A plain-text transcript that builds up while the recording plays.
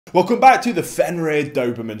Welcome back to the Fenrir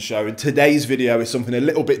Doberman Show, and today's video is something a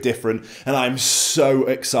little bit different, and I'm so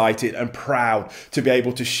excited and proud to be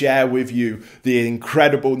able to share with you the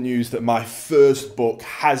incredible news that my first book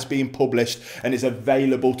has been published and is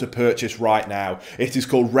available to purchase right now. It is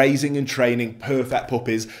called Raising and Training Perfect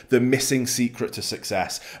Puppies, The Missing Secret to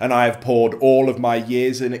Success, and I have poured all of my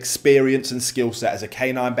years and experience and skill set as a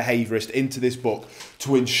canine behaviourist into this book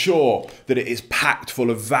to ensure that it is packed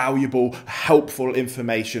full of valuable, helpful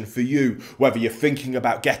information for you, whether you're thinking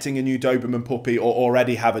about getting a new Doberman puppy or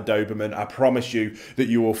already have a Doberman. I promise you that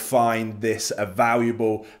you will find this a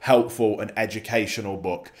valuable, helpful and educational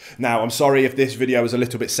book. Now, I'm sorry if this video is a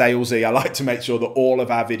little bit salesy. I like to make sure that all of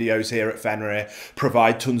our videos here at Fenrir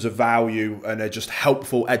provide tons of value and are just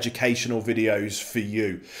helpful educational videos for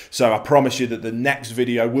you. So I promise you that the next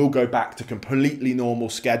video will go back to completely normal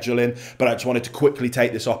scheduling, but I just wanted to quickly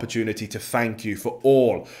take this opportunity to thank you for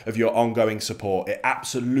all of your ongoing support. It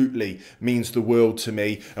absolutely means the world to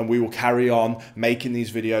me, and we will carry on making these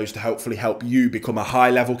videos to hopefully help you become a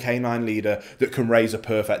high-level canine leader that can raise a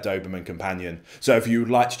perfect Doberman companion. So if you would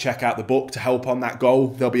like to check out the book to help on that goal,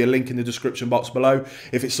 there'll be a link in the description box below.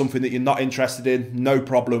 If it's something that you're not interested in, no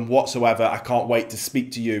problem whatsoever. I can't wait to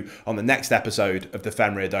speak to you on the next episode of the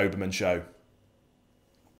Fenrir Doberman Show.